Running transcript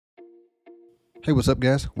Hey, what's up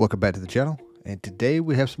guys? Welcome back to the channel, and today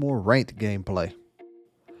we have some more ranked gameplay.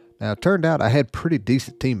 Now it turned out I had pretty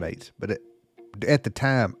decent teammates, but at the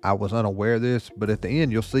time I was unaware of this, but at the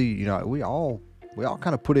end you'll see, we all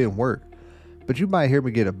kind of put in work. But you might hear me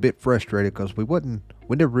get a bit frustrated because we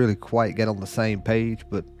never really quite got on the same page,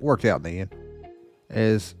 but worked out in the end.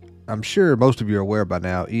 As I'm sure most of you are aware by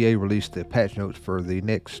now, EA released the patch notes for the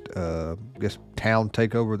next, town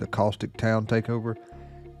takeover, the Caustic Town takeover.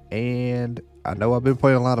 And I know I've been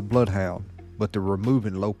playing a lot of Bloodhound, but they're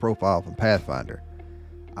removing low profile from Pathfinder.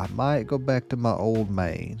 I might go back to my old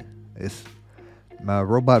main. My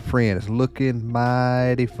robot friend is looking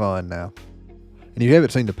mighty fun now. And if you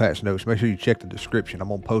haven't seen the patch notes, make sure you check the description. I'm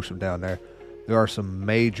going to post them down there. There are some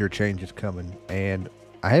major changes coming, and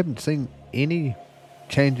I haven't seen any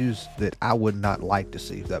changes that I would not like to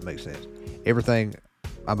see, if that makes sense. Everything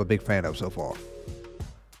I'm a big fan of so far.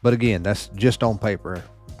 But again, that's just on paper.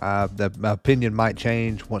 My opinion might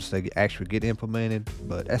change once they actually get implemented,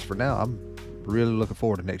 but as for now, I'm really looking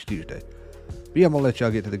forward to next Tuesday. But yeah, I'm gonna let y'all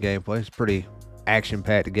get to the gameplay. It's pretty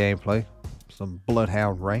action-packed gameplay, some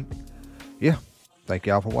Bloodhound rank. Yeah, thank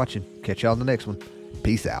y'all for watching. Catch y'all in the next one.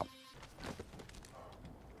 Peace out.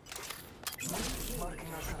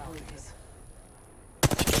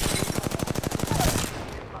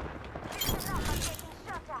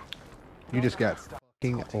 You just got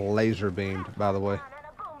fucking laser beamed, by the way.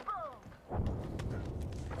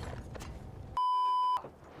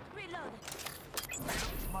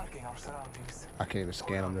 I can't even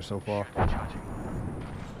scan them, they're so far.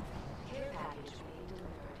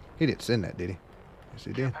 He didn't send that, did he? Yes,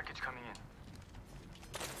 he did. Package coming in.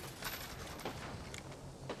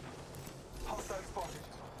 Hostile spotted.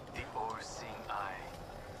 The all-seeing eye.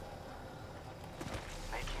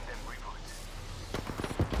 Making them reboot.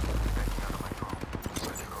 Backing out of my drone.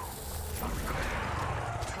 Let's go.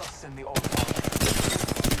 Trust in the old one.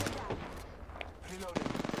 Reloading.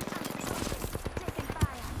 Taking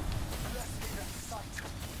fire. Blasting at sight.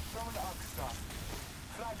 Throwing arc star.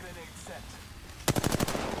 Flag grenade set.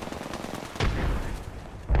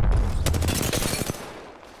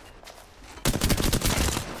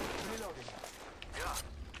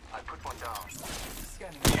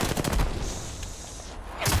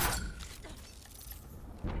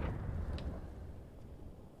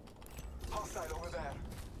 Hostile over there.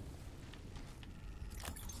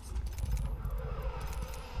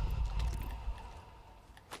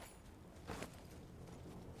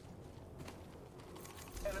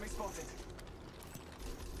 Enemy spotted.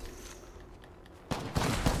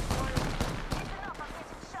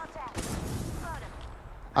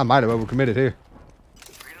 I might have overcommitted here.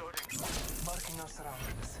 Reloading. Marking our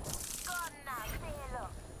surroundings.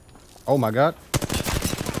 Oh my god.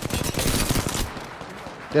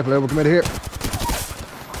 Definitely overcommitted here.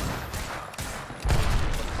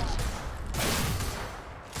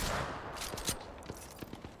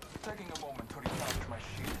 Taking a moment to recharge my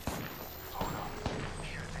shields. Hold on.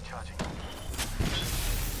 Here's the charging.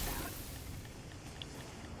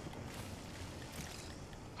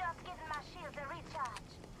 Just giving my shield a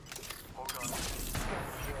recharge. Hold on.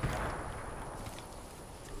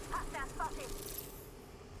 Hostile spotted.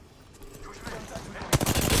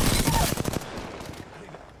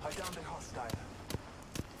 I downed a hostile.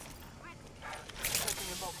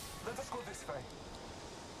 Taking a moment. Let us go this way.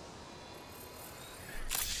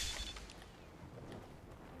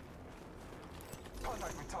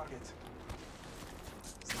 Contact with target.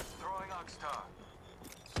 Throwing arc star.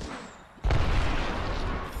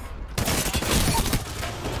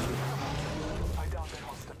 I downed a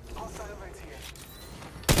hostile. Hostile right here.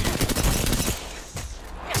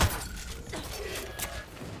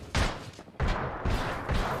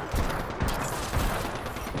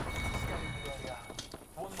 Scanning the area.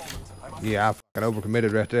 1 moment. I must. Yeah, I fucking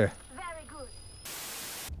overcommitted right there. Very good.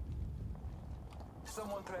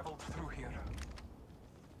 Someone traveled through here.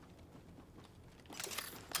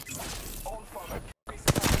 All father.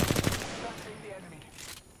 Battling the enemy.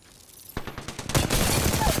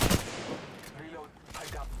 Reload. I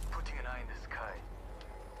down. Putting an eye in the sky.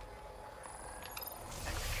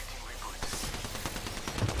 Executing reboot.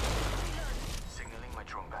 Signaling my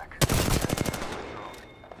drone back.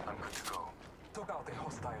 I'm good to go. Took out a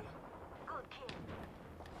hostile. Good kill.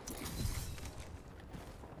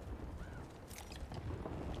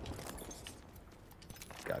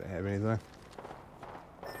 Gotta have anything.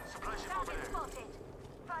 Supply ship over Target there. spotted.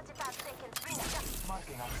 45 seconds. Bring it up.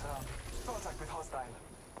 Marking our surroundings. Contact with hostile.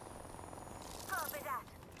 Copy that.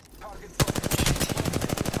 Target spotted.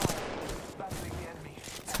 Battling the enemy.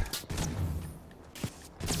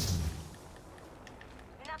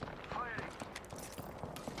 Not Firing.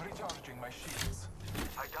 Recharging my shields.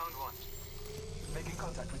 I downed one. Making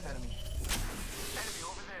contact with enemy. Enemy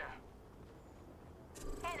over there.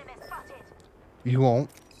 Enemy spotted. You won't.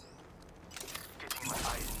 Getting my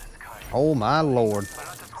eyes in the sky. Oh my lord.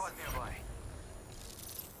 Another squad nearby.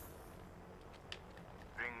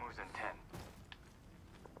 Ring moves in 10.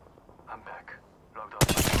 I'm back. Logged off.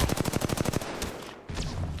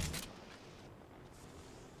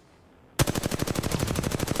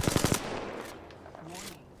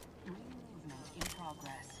 Warning. Ring movement in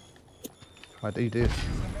progress. I'd eat this.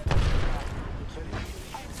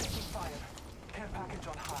 I'm taking fire. Care package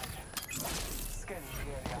on high. Scanning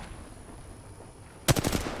the area.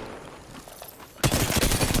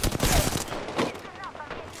 Listen up, I'm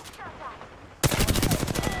getting shot at.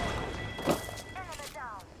 Enemy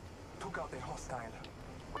down. Took out a hostile.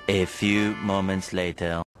 A few moments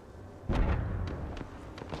later.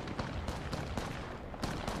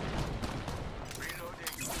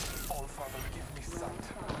 Reloading. All father, give me sight.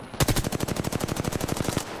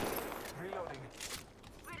 Reloading.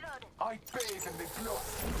 Reloaded. I bathe in the blood.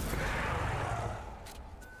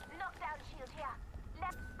 Knockdown shield here.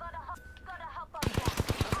 Left. Gotta hop on here.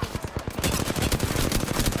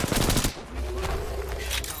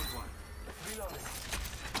 Downed one. Reloading.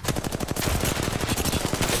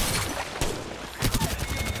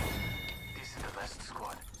 This is the last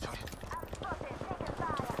squad. Shoot it. I'm spotted. Taking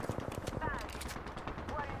fire. Bang.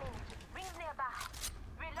 1 minute. Rings nearby.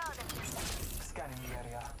 Reloaded. Scanning the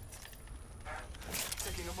area.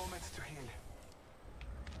 Taking a moment to heal.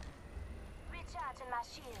 Recharging my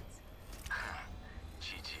shields.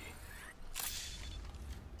 GG.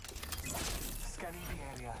 Scanning the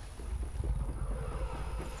area.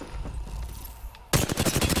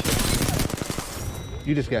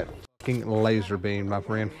 You just got fucking laser beam, my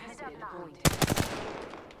friend. Head up now.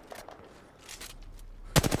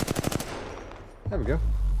 There we go.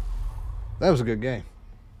 That was a good game.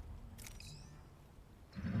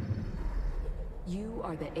 You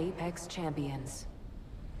are the Apex champions.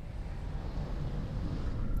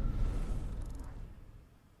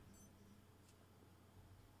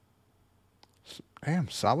 Damn,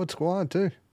 solid squad too.